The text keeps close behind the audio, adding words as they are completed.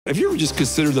Have you ever just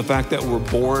considered the fact that we're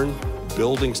born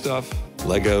building stuff?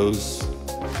 Legos,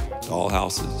 doll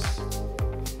houses,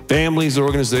 families,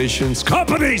 organizations,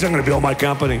 companies. I'm gonna build my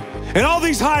company. And all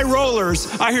these high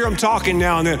rollers, I hear them talking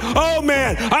now and then. Oh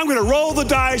man, I'm gonna roll the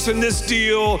dice in this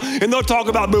deal. And they'll talk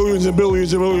about billions and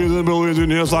billions and billions and billions. And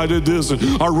yes, I did this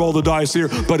and I roll the dice here.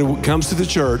 But when it comes to the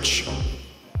church,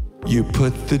 you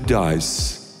put the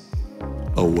dice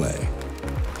away.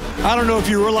 I don't know if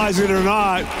you realize it or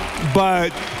not,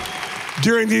 but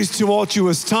during these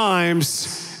tumultuous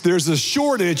times, there's a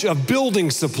shortage of building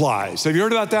supplies. Have you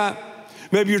heard about that?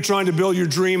 Maybe you're trying to build your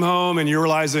dream home and you're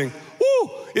realizing,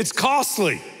 whoo, it's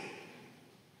costly.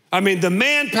 I mean, the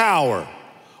manpower.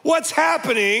 What's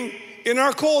happening in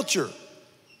our culture?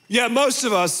 Yeah, most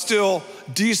of us still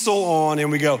diesel on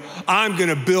and we go, I'm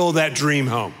gonna build that dream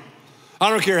home. I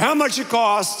don't care how much it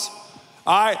costs.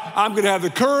 I'm gonna have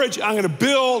the courage, I'm gonna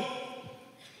build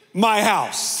my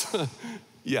house.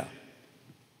 Yeah.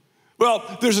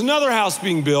 Well, there's another house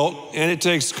being built and it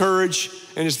takes courage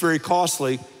and it's very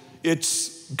costly.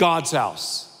 It's God's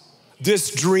house,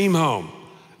 this dream home.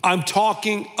 I'm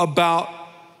talking about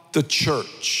the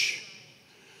church.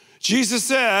 Jesus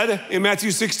said in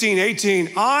Matthew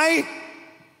 16:18, I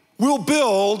will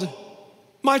build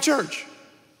my church.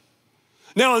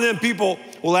 Now and then people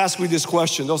will ask me this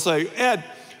question. They'll say, Ed,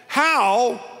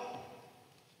 how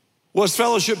was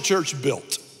Fellowship Church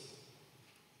built?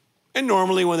 And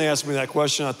normally when they ask me that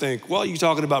question, I think, well, are you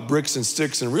talking about bricks and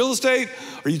sticks and real estate?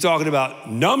 Are you talking about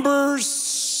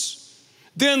numbers?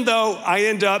 Then though, I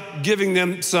end up giving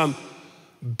them some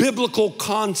biblical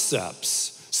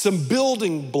concepts, some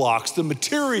building blocks, the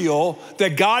material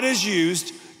that God has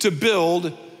used to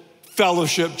build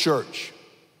Fellowship Church.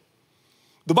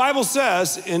 The Bible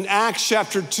says in Acts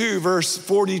chapter 2, verse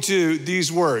 42,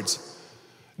 these words,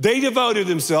 they devoted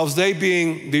themselves, they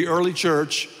being the early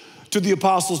church, to the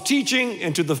apostles' teaching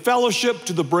and to the fellowship,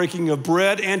 to the breaking of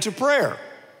bread and to prayer.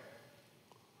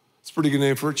 It's a pretty good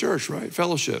name for a church, right?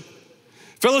 Fellowship.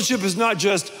 Fellowship is not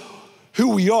just who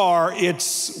we are,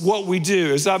 it's what we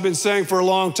do. As I've been saying for a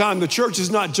long time, the church is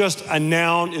not just a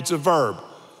noun, it's a verb.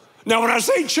 Now, when I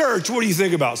say church, what do you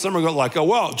think about? Some are going like, oh,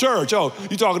 well, church, oh,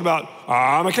 you talking about,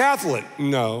 I'm a Catholic.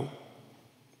 No.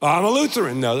 I'm a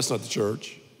Lutheran. No, that's not the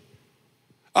church.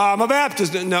 I'm a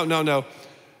Baptist. No.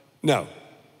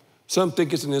 Some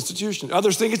think it's an institution.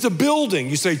 Others think it's a building.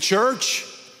 You say church,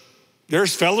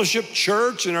 there's Fellowship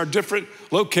Church in our different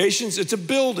locations. It's a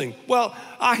building. Well,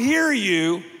 I hear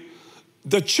you.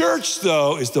 The church,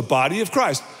 though, is the body of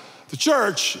Christ. The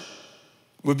church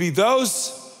would be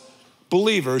those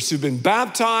believers who've been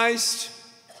baptized,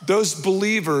 those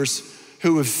believers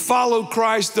who have followed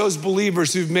Christ, those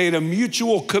believers who've made a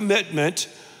mutual commitment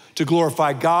to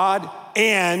glorify God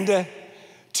and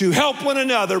to help one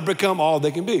another become all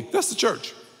they can be. That's the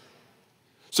church.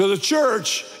 So the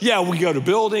church, yeah, we go to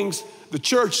buildings. The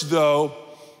church, though,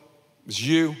 is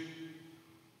you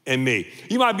and me.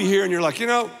 You might be here and you're like, you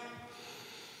know,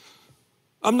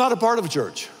 I'm not a part of a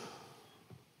church.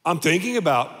 I'm thinking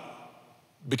about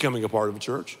becoming a part of a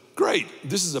church. Great,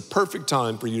 this is a perfect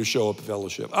time for you to show up at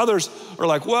Fellowship. Others are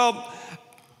like, well,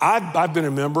 I've been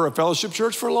a member of Fellowship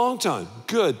Church for a long time.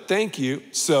 Good, thank you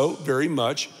so very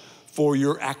much for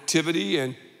your activity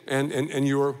and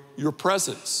your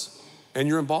presence and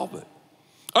your involvement.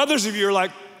 Others of you are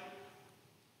like,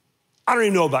 I don't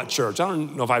even know about church. I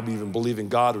don't know if I even believe in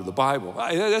God or the Bible.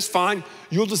 That's fine.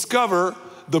 You'll discover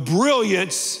the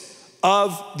brilliance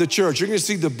of the church. You're gonna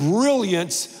see the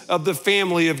brilliance of the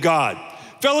family of God.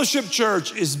 Fellowship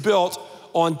Church is built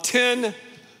on 10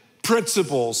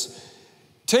 principles.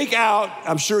 Take out,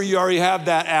 I'm sure you already have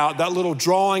that out, that little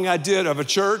drawing I did of a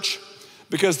church.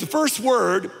 Because the first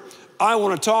word I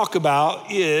want to talk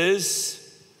about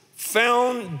is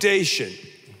foundation.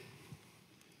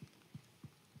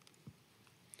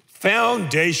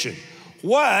 Foundation.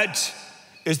 What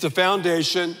is the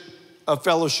foundation of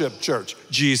Fellowship Church?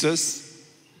 Jesus.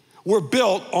 We're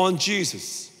built on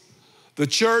Jesus. The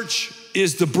church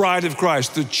is the bride of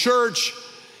Christ. The church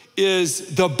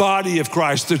is the body of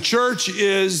Christ. The church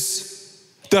is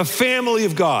the family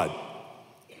of God.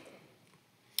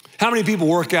 How many people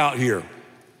work out here?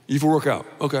 You work out,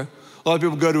 okay. A lot of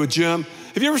people go to a gym.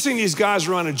 Have you ever seen these guys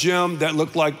around a gym that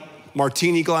look like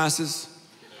martini glasses?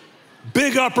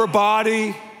 Big upper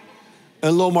body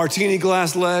and little martini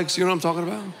glass legs, you know what I'm talking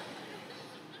about?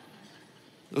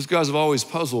 Those guys have always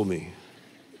puzzled me.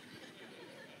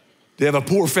 They have a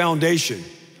poor foundation.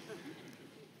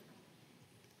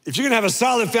 If you're gonna have a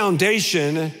solid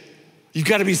foundation, you've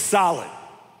gotta be solid.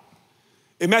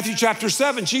 In Matthew chapter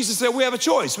 7, Jesus said we have a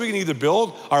choice. We can either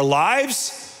build our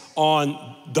lives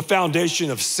on the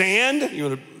foundation of sand. You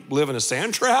wanna live in a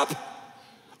sand trap,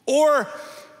 or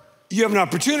you have an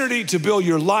opportunity to build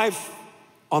your life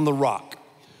on the rock.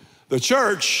 The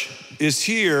church is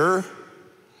here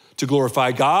to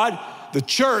glorify God. The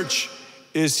church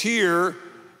is here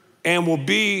and will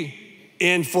be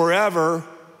in forever,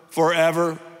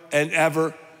 forever and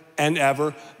ever and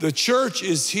ever. The church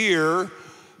is here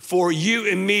for you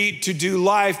and me to do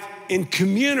life in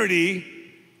community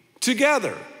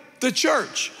together. The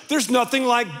church. There's nothing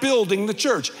like building the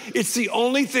church. It's the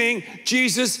only thing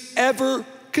Jesus ever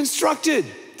constructed,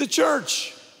 the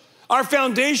church. Our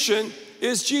foundation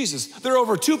is Jesus. There are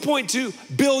over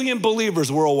 2.2 billion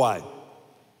believers worldwide.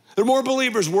 There are more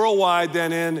believers worldwide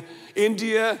than in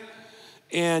India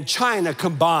and China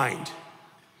combined.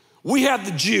 We have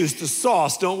the juice, the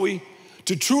sauce, don't we,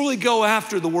 to truly go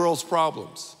after the world's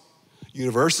problems.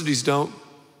 Universities don't.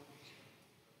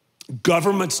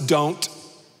 Governments don't.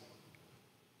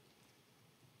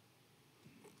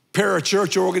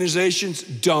 Parachurch organizations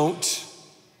don't.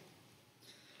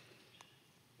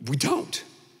 We don't.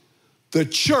 The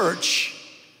church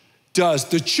does.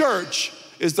 The church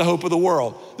is the hope of the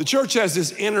world. The church has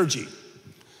this energy.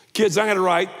 Kids, I'm gonna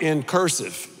write in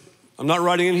cursive. I'm not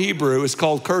writing in Hebrew, it's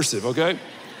called cursive, okay?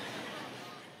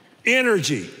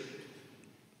 Energy.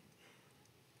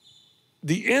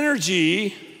 The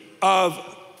energy of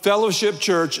Fellowship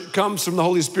Church comes from the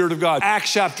Holy Spirit of God.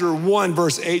 Acts chapter 1,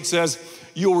 verse 8 says,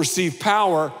 you'll receive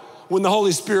power when the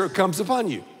Holy Spirit comes upon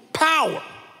you. Power.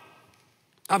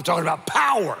 I'm talking about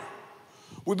power.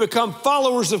 We become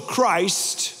followers of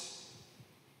Christ.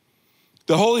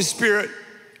 The Holy Spirit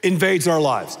invades our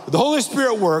lives. The Holy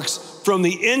Spirit works from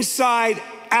the inside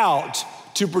out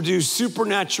to produce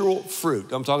supernatural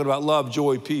fruit. I'm talking about love,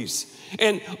 joy, peace.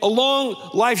 And along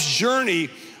life's journey,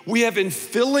 we have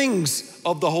infillings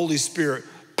of the Holy Spirit,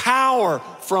 power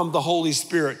from the Holy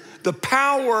Spirit. The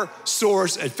power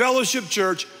source at Fellowship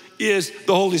Church is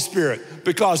the Holy Spirit.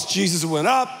 Because Jesus went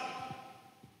up,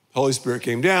 the Holy Spirit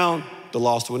came down, the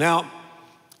lost went out,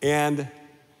 and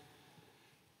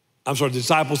the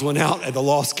disciples went out and the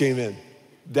lost came in.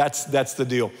 That's the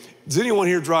deal. Does anyone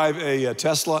here drive a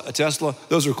Tesla? A Tesla?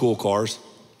 Those are cool cars.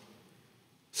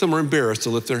 Some are embarrassed to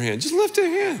lift their hand. Just lift a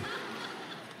hand.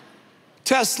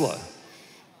 Tesla.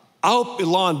 I hope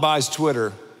Elon buys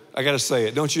Twitter. I gotta say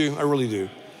it, don't you? I really do.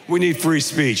 We need free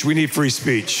speech. We need free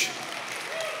speech.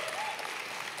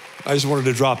 I just wanted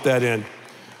to drop that in.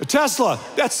 A Tesla,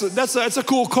 that's a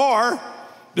cool car.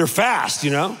 They're fast,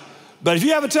 you know? But if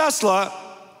you have a Tesla,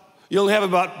 you only have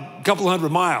about a couple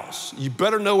hundred miles. You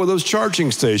better know where those charging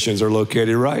stations are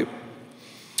located, right?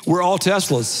 We're all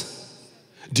Teslas.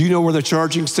 Do you know where the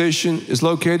charging station is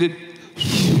located?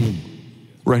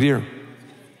 Right here.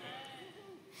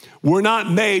 We're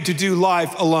not made to do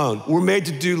life alone. We're made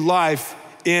to do life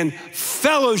in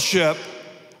fellowship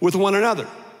with one another.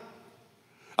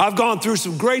 I've gone through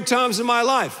some great times in my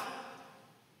life.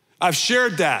 I've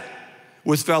shared that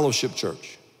with Fellowship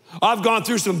Church. I've gone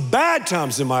through some bad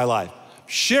times in my life,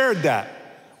 shared that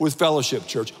with Fellowship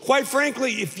Church. Quite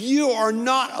frankly, if you are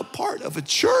not a part of a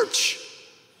church,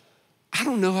 I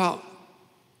don't know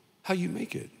how you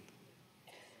make it.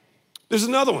 There's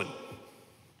another one.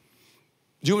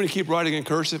 Do you want me to keep writing in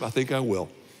cursive? I think I will.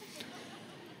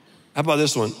 How about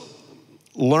this one?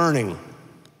 Learning.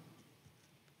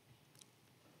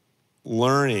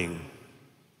 Learning.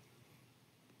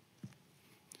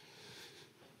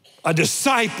 A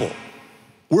disciple.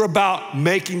 We're about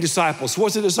making disciples.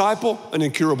 What's a disciple? An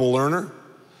incurable learner.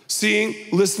 Seeing,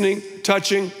 listening,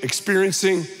 touching,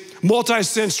 experiencing,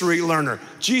 multi-sensory learner.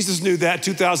 Jesus knew that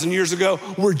 2,000 years ago.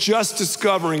 We're just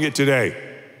discovering it today.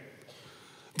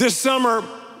 This summer,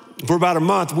 for about a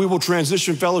month, we will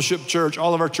transition Fellowship Church,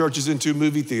 all of our churches, into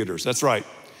movie theaters. That's right.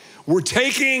 We're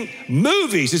taking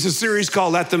movies. It's a series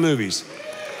called At the Movies.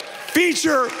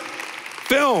 Feature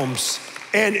films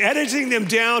and editing them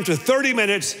down to 30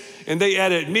 minutes, and they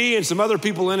edit me and some other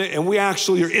people in it, and we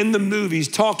actually are in the movies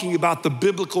talking about the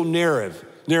biblical narrative.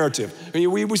 I mean,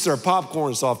 we serve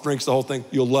popcorn, soft drinks, the whole thing.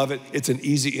 You'll love it. It's an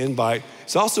easy invite.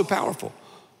 It's also powerful.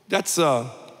 That's a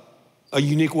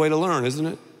unique way to learn, isn't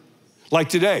it? Like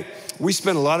today, we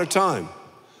spent a lot of time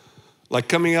like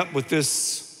coming up with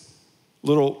this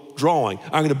little drawing.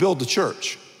 I'm gonna build the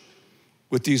church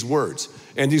with these words.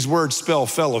 And these words spell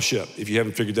fellowship, if you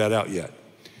haven't figured that out yet.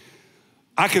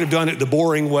 I could have done it the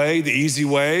boring way, the easy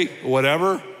way,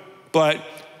 whatever, but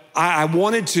I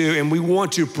wanted to, and we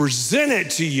want to present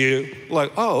it to you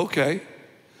like, oh, okay.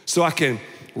 So I can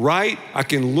write, I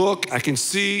can look, I can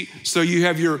see, so you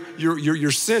have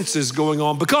your senses going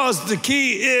on, because the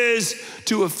key is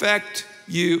to affect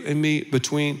you and me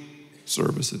between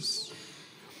services.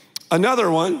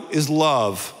 Another one is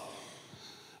love.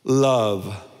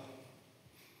 love.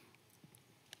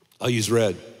 I'll use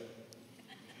red.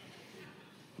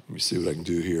 Let me see what I can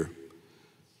do here.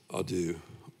 I'll do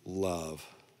love.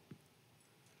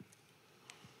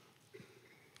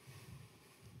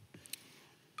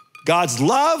 God's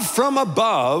love from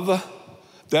above,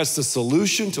 that's the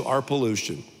solution to our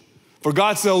pollution. For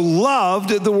God so loved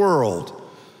the world.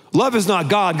 Love is not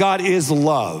God, God is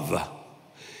love.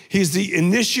 He's the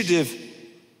initiative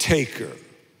taker.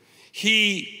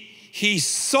 He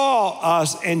saw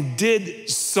us and did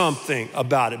something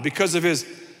about it because of his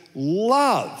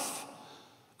love.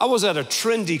 I was at a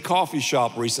trendy coffee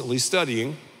shop recently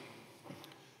studying,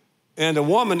 and a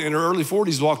woman in her early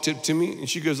 40s walked up to me and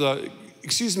she goes,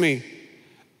 excuse me,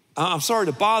 I'm sorry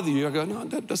to bother you. I go, no,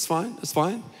 that's fine, that's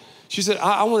fine. She said,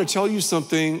 I want to tell you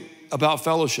something about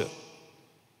fellowship.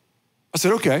 I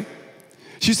said, okay.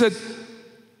 She said,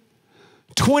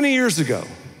 20 years ago,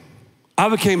 I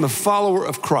became a follower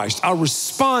of Christ. I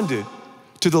responded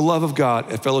to the love of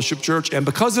God at Fellowship Church, and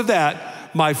because of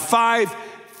that, my 5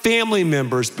 family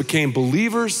members became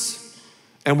believers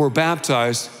and were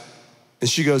baptized. And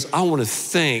she goes, I want to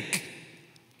thank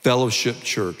Fellowship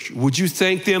Church. Would you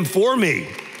thank them for me?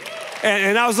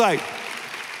 And I was like,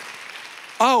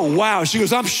 oh, wow. She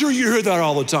goes, I'm sure you hear that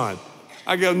all the time.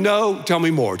 I go, no, tell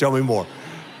me more, tell me more.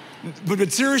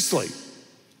 But seriously,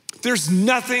 there's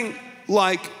nothing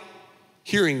like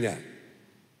hearing that.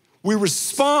 We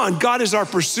respond, God is our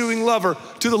pursuing lover,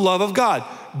 to the love of God.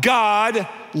 God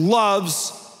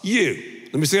loves you.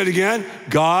 Let me say it again.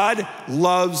 God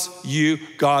loves you.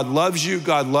 God loves you.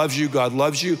 God loves you. God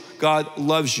loves you. God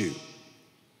loves you.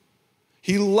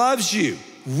 He loves you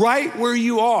right where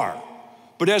you are.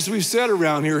 But as we've said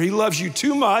around here, he loves you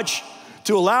too much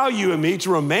to allow you and me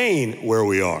to remain where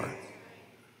we are.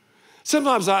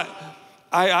 Sometimes I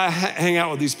hang out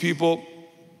with these people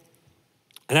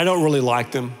and I don't really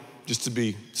like them, just to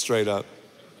be straight up.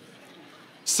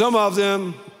 Some of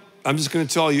them, I'm just gonna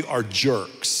tell you, are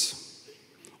jerks.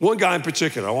 One guy in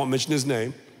particular, I won't mention his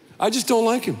name, I just don't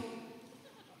like him.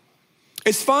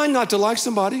 It's fine not to like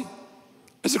somebody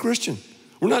as a Christian.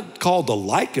 We're not called to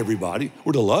like everybody,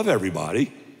 we're to love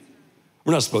everybody.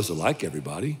 We're not supposed to like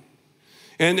everybody.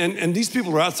 And these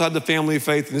people are outside the family of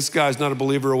faith, and this guy's not a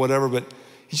believer or whatever, but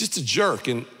he's just a jerk.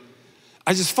 And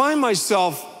I just find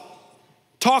myself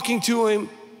talking to him,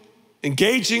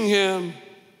 engaging him,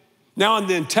 now and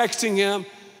then texting him.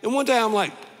 And one day I'm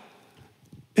like,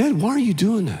 Ed, why are you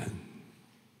doing that?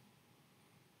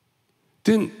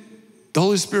 Then the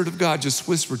Holy Spirit of God just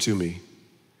whispered to me,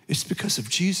 it's because of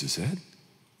Jesus, Ed.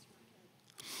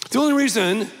 The only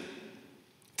reason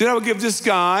that I would give this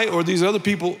guy or these other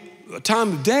people a time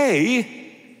of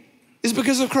day is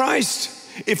because of Christ.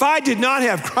 If I did not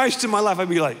have Christ in my life, I'd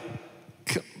be like,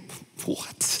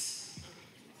 what?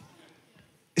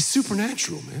 It's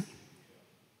supernatural, man.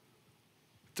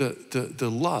 The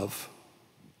love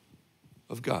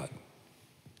of God.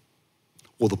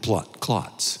 Well, the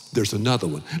clots. There's another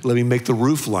one. Let me make the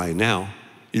roof line now.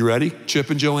 You ready, Chip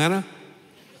and Joanna?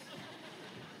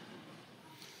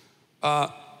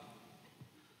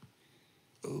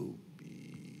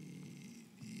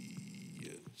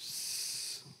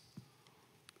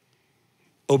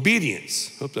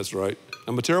 Obedience. Hope that's right.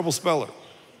 I'm a terrible speller.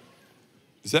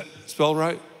 Is that spelled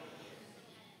right?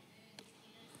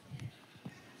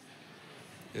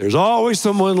 There's always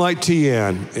someone like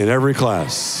Tian in every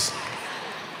class.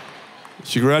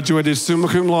 She graduated summa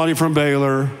cum laude from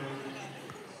Baylor.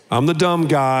 I'm the dumb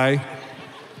guy.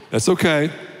 That's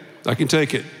okay. I can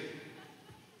take it.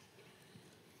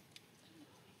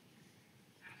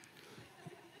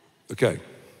 Okay.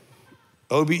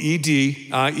 Obedien.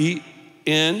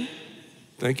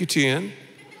 Thank you, Tian.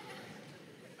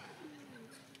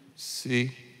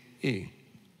 C-E.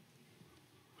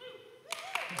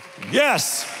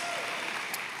 Yes.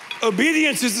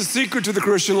 Obedience is the secret to the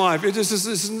Christian life.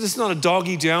 It's not a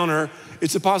doggy downer.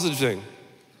 It's a positive thing.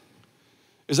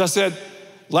 As I said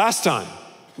last time,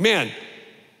 man,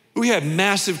 we had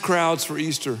massive crowds for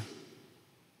Easter.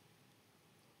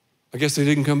 I guess they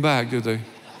didn't come back, did they?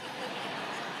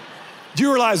 Do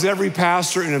you realize every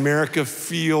pastor in America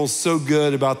feels so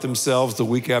good about themselves the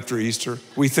week after Easter?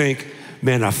 We think,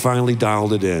 man, I finally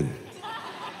dialed it in.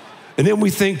 And then we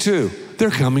think too, they're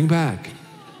coming back.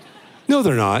 No,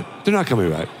 they're not. They're not coming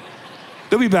back.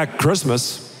 They'll be back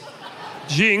Christmas.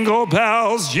 Jingle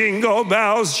bells,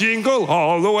 jingle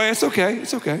all the way. It's okay,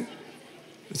 it's okay.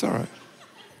 It's all right.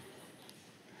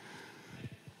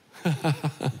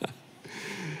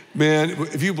 Man,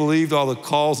 if you believed all the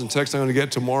calls and texts I'm gonna get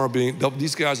tomorrow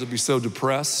these guys will be so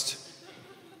depressed.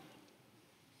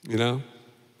 You know?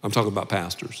 I'm talking about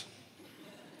pastors.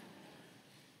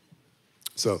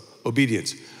 So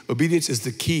obedience. Obedience is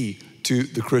the key to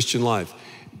the Christian life.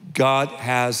 God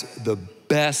has the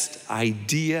best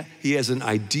idea. He has an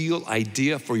ideal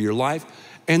idea for your life.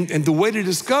 And the way to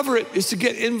discover it is to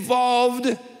get involved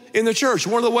in the church.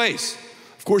 One of the ways.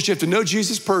 Of course, you have to know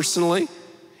Jesus personally.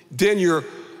 Then you're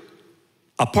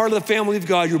a part of the family of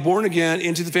God. You're born again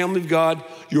into the family of God.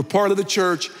 You're part of the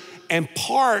church. And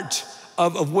part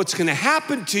of what's going to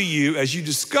happen to you as you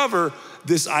discover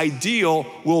this ideal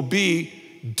will be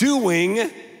doing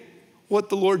what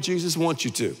the Lord Jesus wants you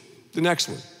to. The next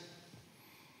one.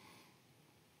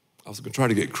 I was going to try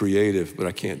to get creative, but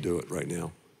I can't do it right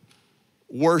now.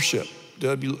 Worship.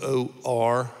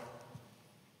 W-O-R-S-H-I-P.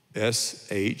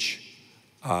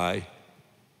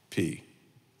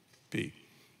 P.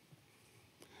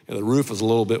 And the roof is a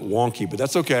little bit wonky, but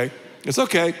that's okay. It's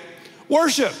okay.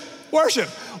 Worship. Worship.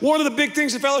 One of the big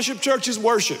things in Fellowship Church is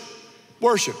worship.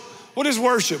 Worship. What is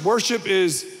worship? Worship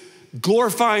is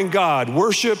glorifying God.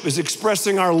 Worship is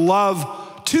expressing our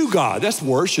love to God. That's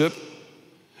worship.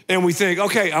 And we think,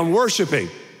 okay, I'm worshiping.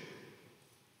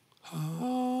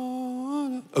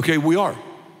 Okay, we are.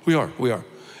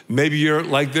 Maybe you're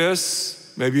like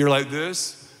this. Maybe you're like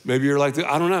this. Maybe you're like this.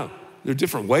 I don't know. There are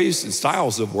different ways and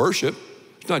styles of worship.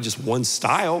 It's not just one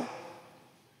style.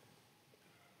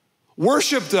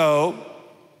 Worship, though,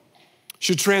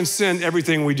 should transcend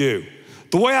everything we do.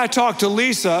 The way I talk to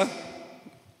Lisa,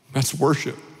 that's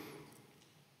worship.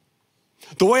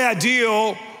 The way I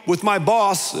deal with my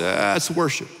boss, that's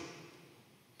worship.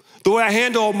 The way I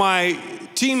handle my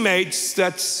teammates,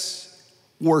 that's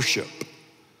worship.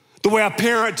 The way I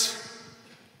parent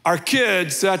our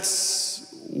kids,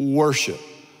 that's worship.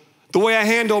 The way I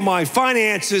handle my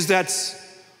finances, that's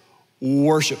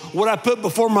worship. What I put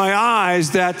before my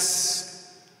eyes,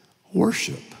 that's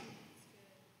worship.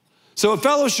 So in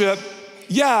fellowship,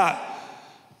 yeah,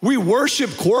 we worship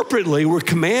corporately. We're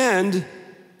commanded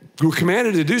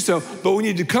to do so, but we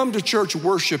need to come to church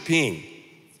worshiping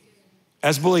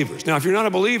as believers. Now, if you're not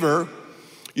a believer,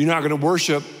 you're not going to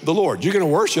worship the Lord. You're going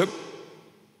to worship,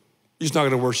 you're just not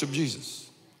going to worship Jesus.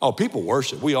 Oh, people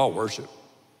worship. We all worship.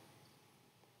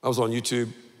 I was on YouTube,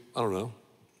 I don't know,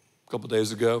 a couple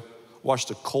days ago, watched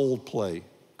a Coldplay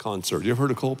concert. You ever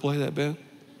heard of Coldplay, that band?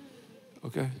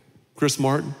 Okay. Chris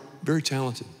Martin, very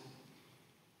talented.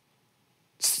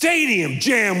 Stadium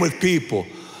jam with people.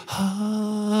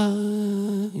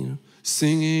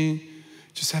 Singing,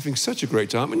 just having such a great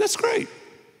time. And that's great.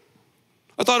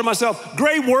 I thought to myself,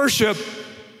 great worship,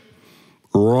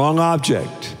 wrong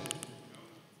object.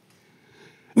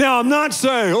 Now, I'm not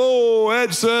saying,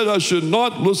 Ed said I should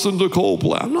not listen to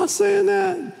Coldplay. I'm not saying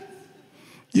that.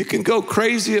 You can go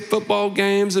crazy at football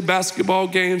games and basketball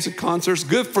games and concerts.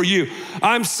 Good for you.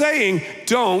 I'm saying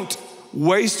don't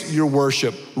waste your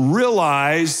worship.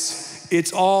 Realize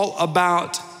it's all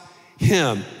about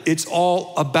Him. It's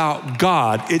all about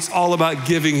God. It's all about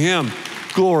giving Him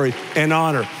glory and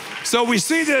honor. So we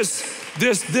see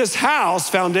this house,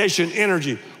 foundation,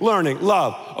 energy, learning,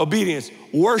 love, obedience,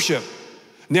 worship.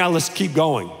 Now let's keep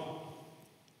going.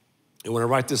 And when I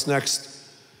write this next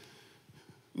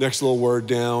little word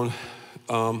down,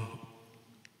 I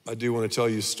do want to tell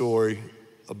you a story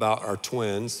about our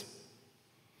twins.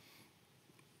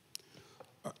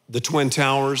 The Twin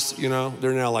Towers,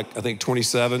 they're now like, I think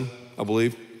 27, I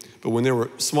believe. But when they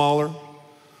were smaller,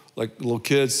 like little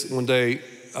kids, one day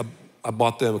I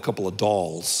bought them a couple of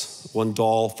dolls. One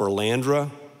doll for Landra,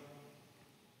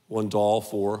 one doll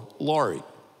for Laurie.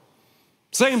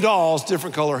 Same dolls,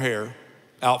 different color hair,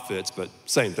 outfits, but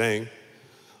same thing.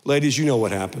 Ladies, you know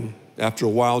what happened. After a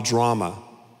while, drama.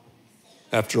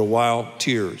 After a while,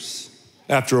 tears.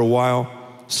 After a while,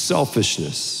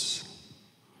 selfishness.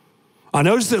 I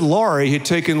noticed that Laurie had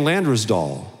taken Landra's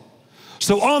doll.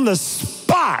 So on the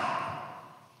spot,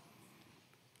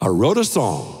 I wrote a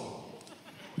song.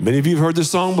 Many of you have heard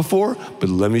this song before, but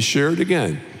let me share it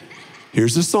again.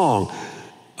 Here's the song.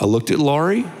 I looked at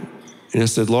Laurie and I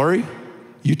said, Laurie,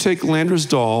 you take Landra's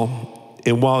doll,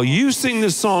 and while you sing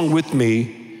this song with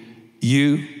me,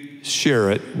 you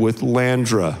share it with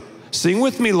Landra. Sing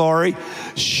with me, Laurie.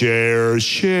 Share,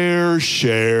 share,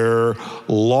 share.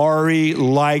 Laurie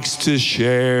likes to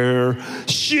share.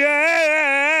 Share,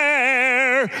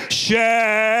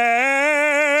 share.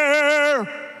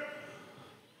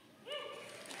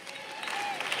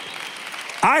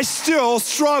 I still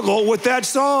struggle with that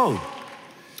song.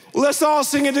 Let's all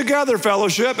sing it together,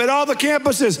 fellowship, at all the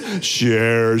campuses.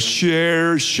 Share,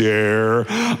 share, share.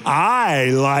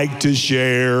 I like to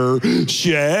share.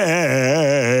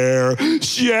 Share,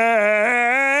 share.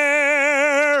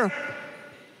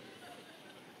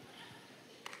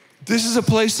 This is a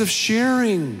place of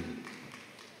sharing.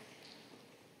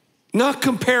 Not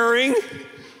comparing,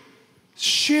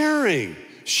 sharing.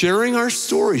 Sharing our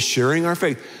story, sharing our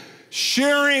faith,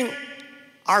 sharing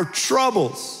our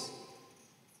troubles.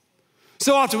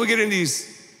 So often we get in these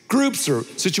groups or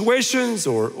situations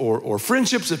or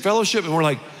friendships at fellowship, and we're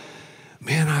like,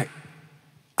 man, I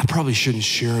probably shouldn't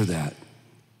share that,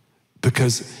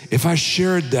 because if I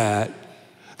shared that,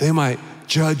 they might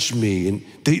judge me, and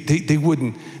they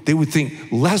would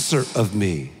think lesser of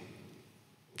me.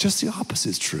 Just the opposite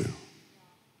is true.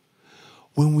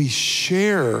 When we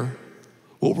share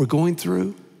what we're going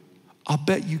through, I'll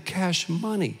bet you cash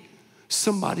money,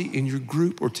 somebody in your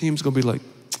group or team is gonna be like,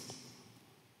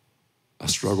 I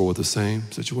struggle with the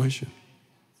same situation.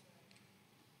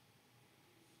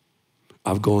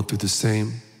 I've gone through the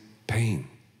same pain.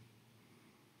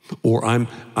 Or I'm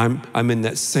in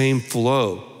that same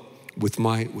flow with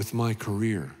my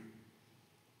career.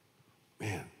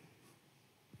 Man,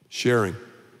 sharing.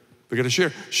 We gotta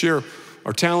share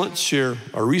our talents, share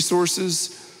our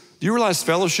resources. Do you realize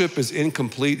fellowship is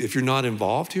incomplete if you're not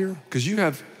involved here? Because you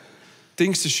have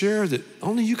things to share that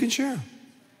only you can share.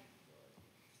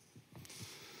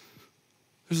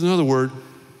 There's another word.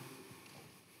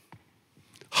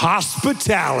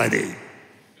 Hospitality.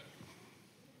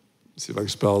 Let's see if I can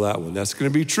spell that one. That's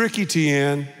gonna be tricky,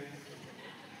 Tian.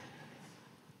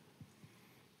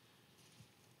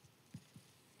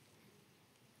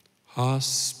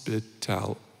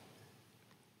 Hospitality.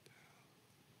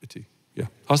 Yeah,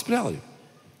 hospitality.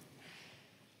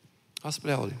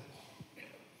 Hospitality.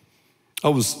 I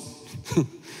was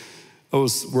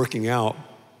working out.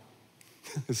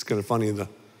 It's kind of funny in the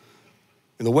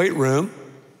weight room,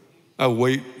 a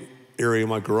weight area in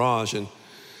my garage, and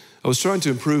I was trying to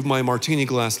improve my martini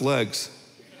glass legs.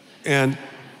 And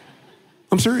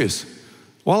I'm serious.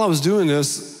 While I was doing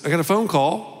this, I got a phone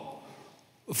call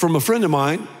from a friend of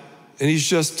mine, and he's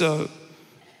just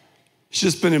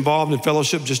been involved in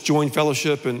fellowship, just joined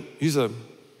fellowship, and they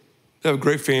have a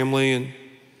great family, and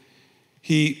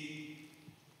he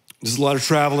does a lot of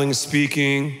traveling,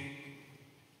 speaking,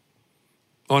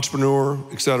 entrepreneur,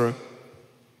 etc.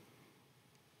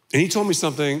 And he told me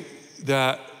something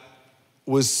that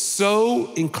was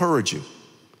so encouraging.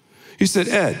 He said,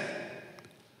 Ed,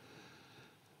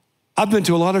 I've been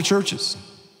to a lot of churches.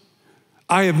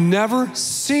 I have never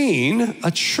seen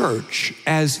a church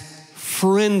as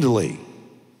friendly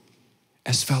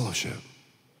as fellowship.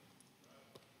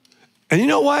 And you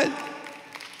know what?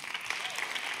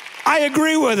 I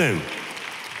agree with him.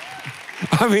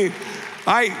 I mean,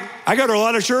 I go to a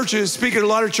lot of churches, speak at a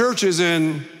lot of churches,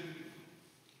 and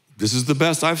this is the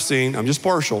best I've seen. I'm just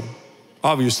partial,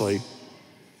 obviously.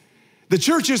 The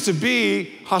church is to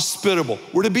be hospitable.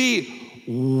 We're to be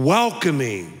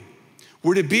welcoming.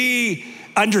 We're to be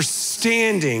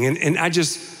understanding. And I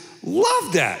just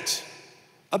love that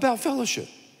about fellowship.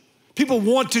 People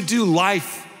want to do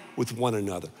life with one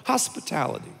another.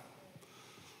 Hospitality.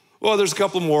 Well, there's a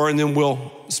couple more, and then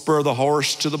we'll spur the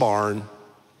horse to the barn.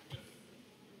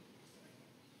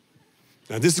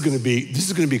 Now, this is gonna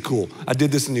be cool. I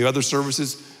did this in the other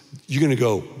services. You're gonna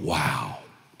go, wow.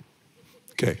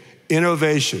 Okay,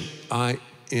 innovation. I-N-N-O-V-A-T-I-O-N.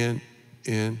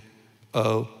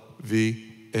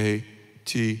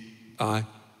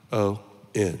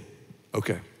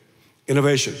 Okay,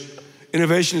 innovation.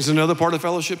 Innovation is another part of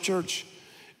Fellowship Church.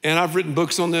 And I've written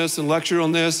books on this and lectured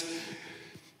on this.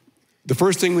 The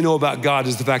first thing we know about God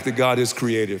is the fact that God is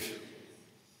creative.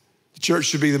 The church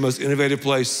should be the most innovative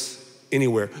place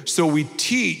anywhere. So we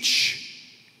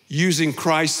teach using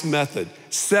Christ's method.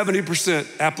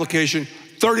 70% application,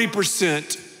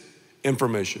 30%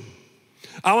 information.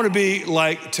 I want to be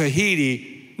like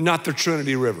Tahiti, not the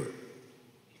Trinity River.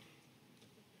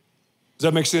 Does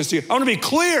that make sense to you? I want to be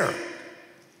clear,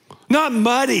 not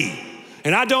muddy.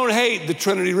 And I don't hate the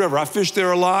Trinity River. I fish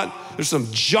there a lot. There's some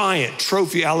giant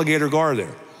trophy alligator gar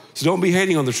there. So don't be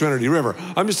hating on the Trinity River.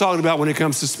 I'm just talking about when it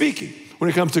comes to speaking,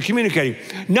 when it comes to communicating.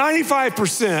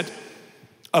 95%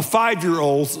 of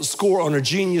 5-year-olds score on a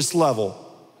genius level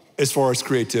as far as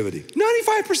creativity.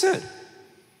 95%.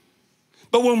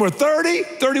 But when we're 30,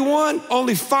 31,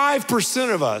 only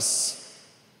 5% of us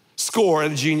score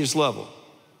at a genius level.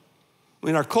 I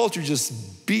mean, our culture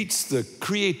just beats the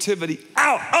creativity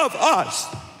out of us.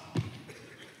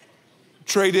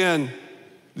 Trade in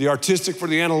the artistic for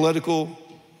the analytical,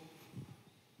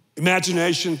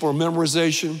 imagination for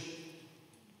memorization.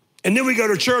 And then we go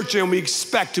to church and we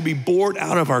expect to be bored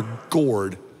out of our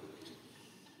gourd.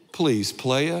 Please,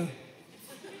 playa.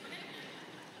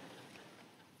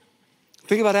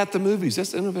 Think about at the movies,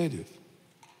 that's innovative.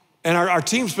 And our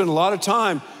team spent a lot of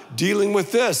time dealing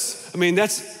with this. I mean,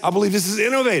 I believe this is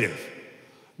innovative.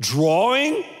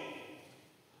 Drawing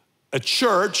a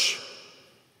church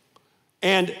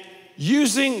and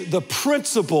using the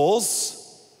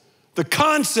principles, the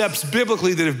concepts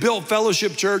biblically that have built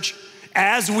Fellowship Church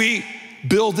as we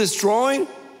build this drawing.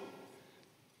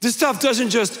 This stuff doesn't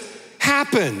just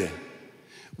happen.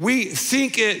 We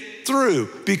think it through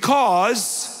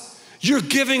because you're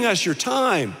giving us your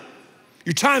time.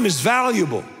 Your time is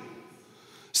valuable.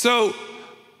 So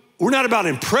we're not about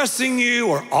impressing you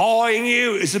or awing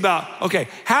you. It's about, okay,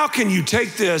 how can you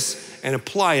take this and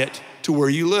apply it to where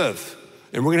you live?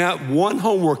 And we're gonna have one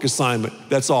homework assignment,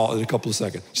 that's all, in a couple of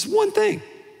seconds. Just one thing.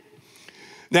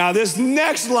 Now this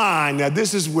next line, now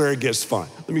this is where it gets fun.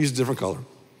 Let me use a different color.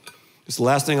 It's the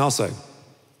last thing I'll say.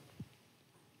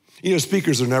 You know,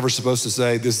 speakers are never supposed to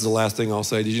say, this is the last thing I'll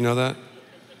say. Did you know that?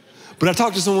 But I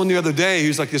talked to someone the other day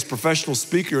who's like this professional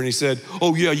speaker, and he said,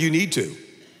 oh yeah, you need to.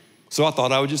 So I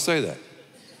thought I would just say that.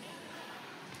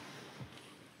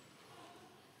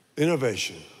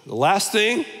 Innovation. The last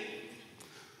thing, is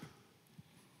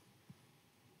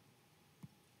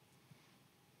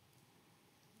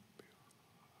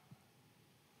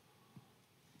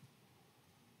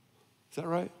that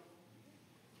right?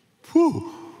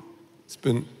 Whew.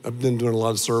 I've been doing a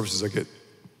lot of services. I get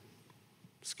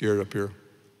scared up here.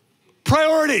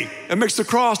 Priority. It makes the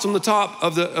cross on the top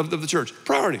of the church.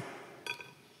 Priority.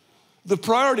 The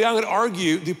priority, I'm going to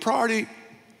argue, the priority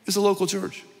is a local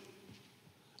church.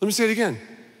 Let me say it again.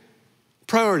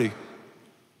 Priority.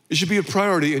 It should be a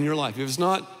priority in your life. If it's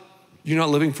not, you're not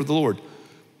living for the Lord.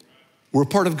 We're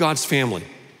part of God's family.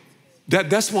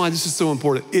 That's why this is so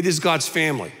important. It is God's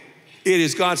family. It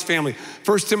is God's family.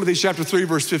 1 Timothy chapter 3,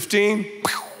 verse 15.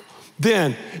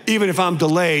 Then, even if I'm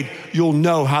delayed, you'll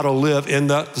know how to live in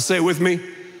say it with me.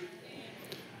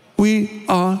 We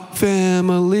are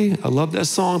family. I love that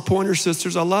song, Pointer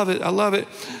Sisters. I love it. I love it.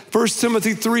 1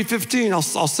 Timothy 3:15.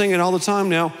 I'll sing it all the time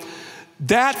now.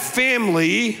 That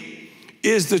family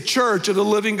is the church of the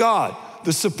living God,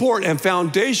 the support and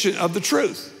foundation of the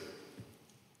truth.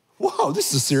 Whoa, this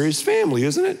is a serious family,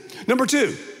 isn't it? Number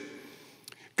 2,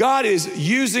 God is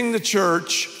using the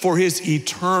church for his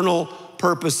eternal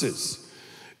purposes.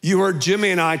 You heard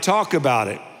Jimmy and I talk about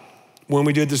it when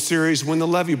we did the series When the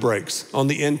Levee Breaks on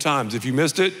the end times. If you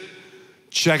missed it,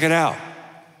 check it out.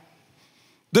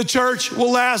 The church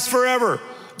will last forever.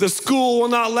 The school will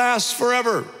not last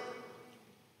forever.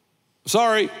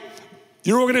 Sorry,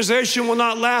 your organization will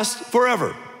not last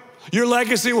forever. Your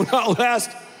legacy will not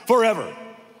last forever.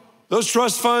 Those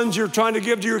trust funds you're trying to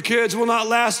give to your kids will not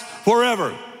last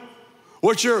forever.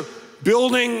 What you're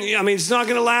building, I mean, it's not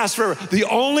gonna last forever. The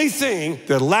only thing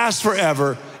that lasts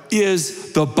forever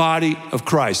is the body of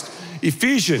Christ.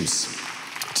 Ephesians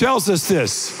tells us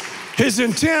this. His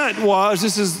intent was,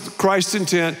 this is Christ's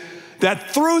intent,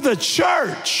 that through the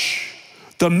church,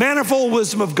 the manifold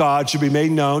wisdom of God should be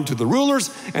made known to the rulers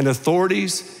and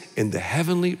authorities in the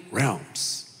heavenly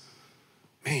realms.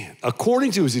 Man,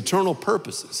 according to his eternal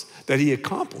purposes that he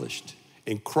accomplished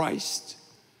in Christ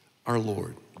our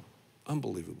Lord.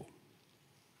 Unbelievable.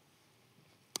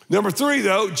 Number 3,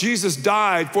 though, Jesus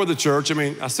died for the church. I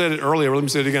mean, I said it earlier, but let me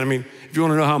say it again. I mean, if you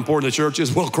want to know how important the church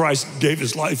is, well, Christ gave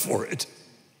his life for it.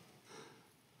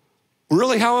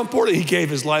 Really, how important? He gave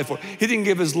his life for it. He didn't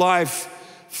give his life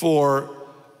for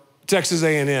Texas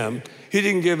A&M. He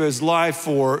didn't give his life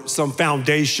for some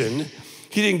foundation.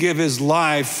 He didn't give his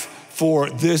life for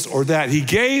this or that. He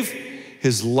gave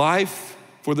his life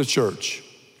for the church.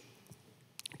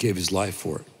 Gave his life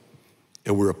for it.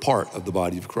 And we're a part of the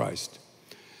body of Christ.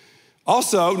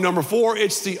 Also, number 4,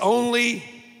 it's the only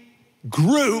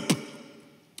group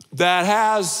that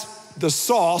has the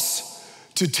sauce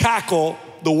to tackle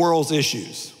the world's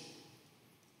issues.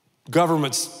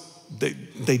 Governments,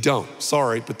 they don't.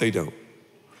 Sorry, but they don't.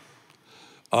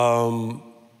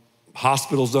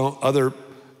 Hospitals don't. Other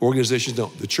organizations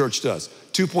don't. The church does.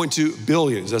 2.2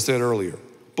 billion, as I said earlier,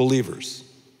 believers.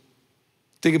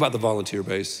 Think about the volunteer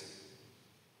base.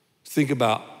 Think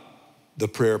about the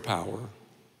prayer power.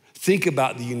 Think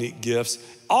about the unique gifts.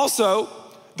 Also,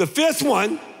 the 5th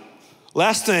one,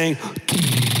 last thing,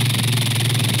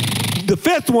 the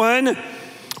 5th one,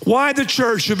 why the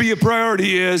church should be a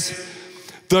priority is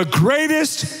the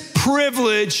greatest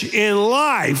privilege in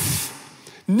life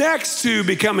next to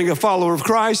becoming a follower of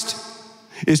Christ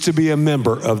is to be a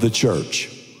member of the church.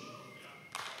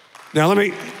 Now let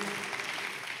me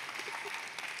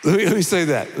say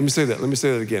that. Let me say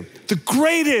that again. The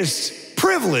greatest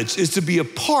privilege is to be a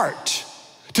part,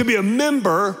 to be a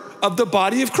member of the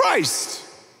body of Christ.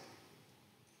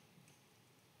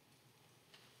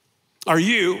 Are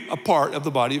you a part of the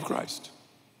body of Christ?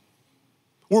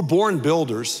 We're born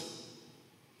builders.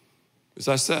 As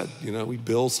I said, we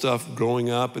build stuff growing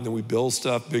up, and then we build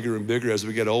stuff bigger and bigger as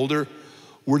we get older.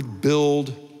 We're to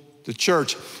build the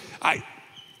church.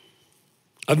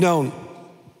 I've known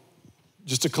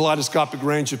just a kaleidoscopic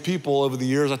range of people over the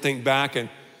years. I think back, and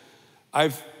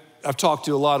I've talked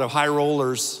to a lot of high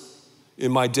rollers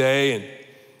in my day, and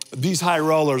these high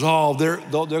rollers, they're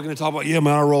going to talk about, yeah,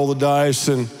 man, I roll the dice,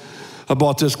 and I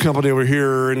bought this company over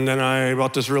here, and then I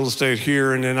bought this real estate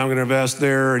here, and then I'm going to invest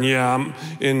there, and yeah, I'm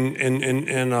in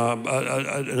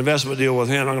an investment deal with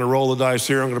him. I'm going to roll the dice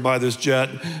here. I'm going to buy this jet.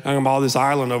 I'm going to buy this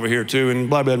island over here too, and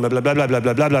blah blah blah blah blah blah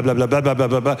blah blah blah blah blah blah blah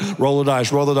blah blah. Roll the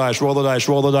dice, roll the dice, roll the dice,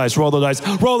 roll the dice, roll the dice,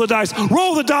 roll the dice,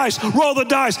 roll the dice, roll the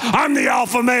dice. I'm the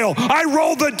alpha male. I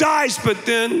roll the dice, but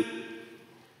then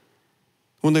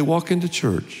when they walk into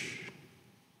church,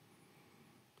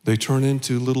 they turn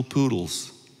into little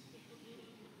poodles.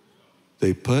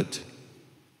 They put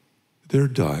their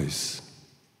dice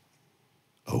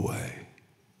away.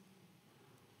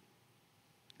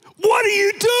 What are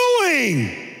you doing?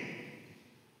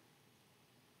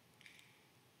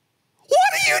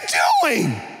 What are you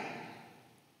doing?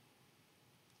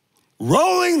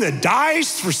 Rolling the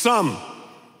dice for some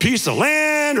piece of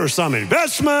land or some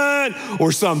investment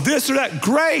or some this or that.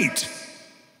 Great.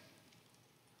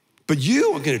 But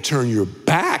you are going to turn your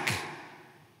back.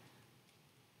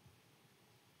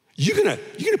 You're gonna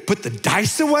put the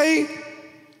dice away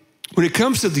when it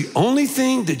comes to the only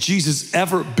thing that Jesus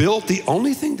ever built, the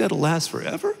only thing that'll last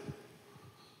forever?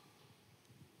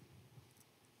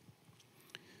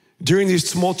 During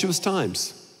these tumultuous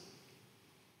times,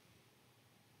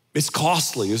 it's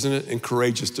costly, isn't it, and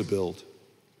courageous to build.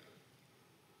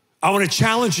 I want to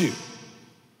challenge you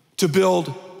to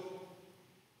build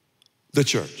the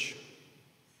church.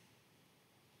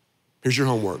 Here's your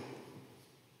homework.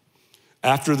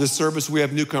 After this service, we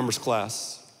have newcomers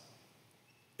class.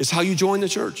 It's how you join the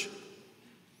church.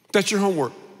 That's your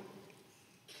homework.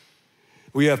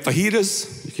 We have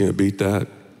fajitas. You can't beat that.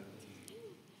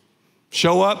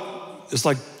 Show up. It's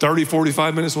like 30,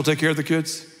 45 minutes. We'll take care of the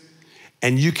kids.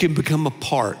 And you can become a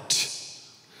part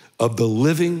of the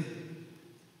living,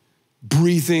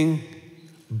 breathing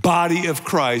body of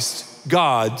Christ,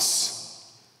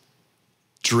 God's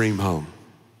dream home.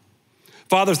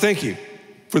 Father, thank you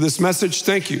for this message.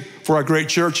 Thank you for our great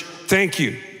church. Thank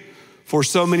you for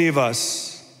so many of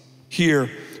us here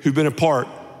who've been a part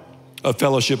of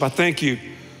fellowship. I thank you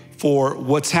for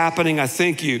what's happening. I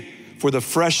thank you for the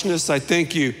freshness. I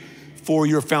thank you for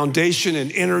your foundation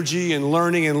and energy and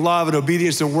learning and love and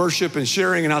obedience and worship and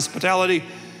sharing and hospitality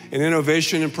and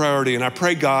innovation and priority. And I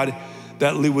pray, God,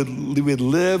 that we would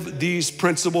live these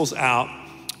principles out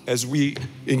as we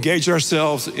engage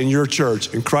ourselves in your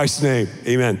church. In Christ's name,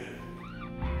 amen.